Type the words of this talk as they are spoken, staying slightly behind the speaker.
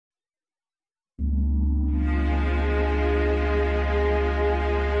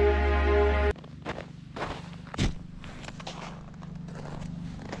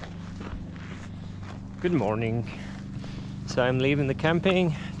Good morning. So I'm leaving the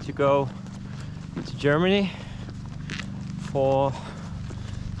camping to go to Germany for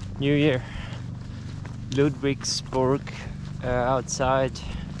New Year. Ludwigsburg, outside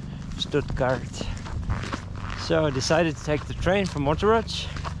Stuttgart. So I decided to take the train from Otterach.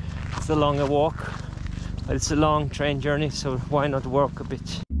 It's a longer walk, but it's a long train journey, so why not walk a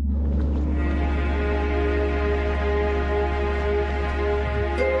bit?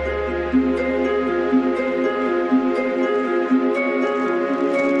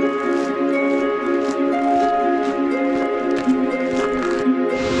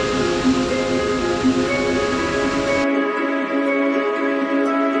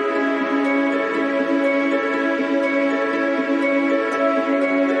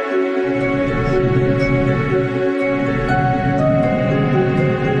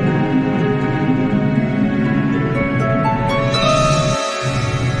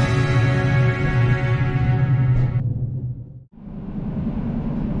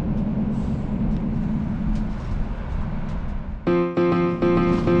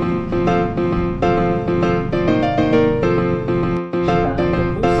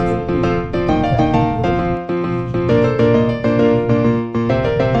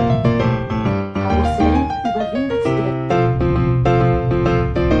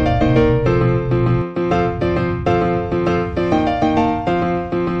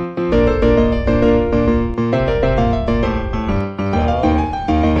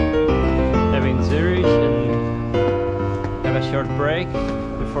 Short break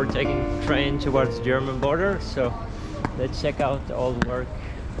before taking train towards the German border, so let's check out the old work.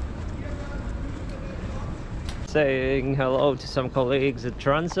 Saying hello to some colleagues at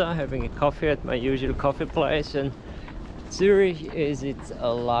Transa, having a coffee at my usual coffee place. And Zurich is it's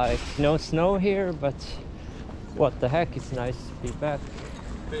alive. No snow here, but what the heck, it's nice to be back.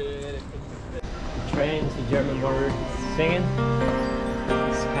 The train to German border is singing.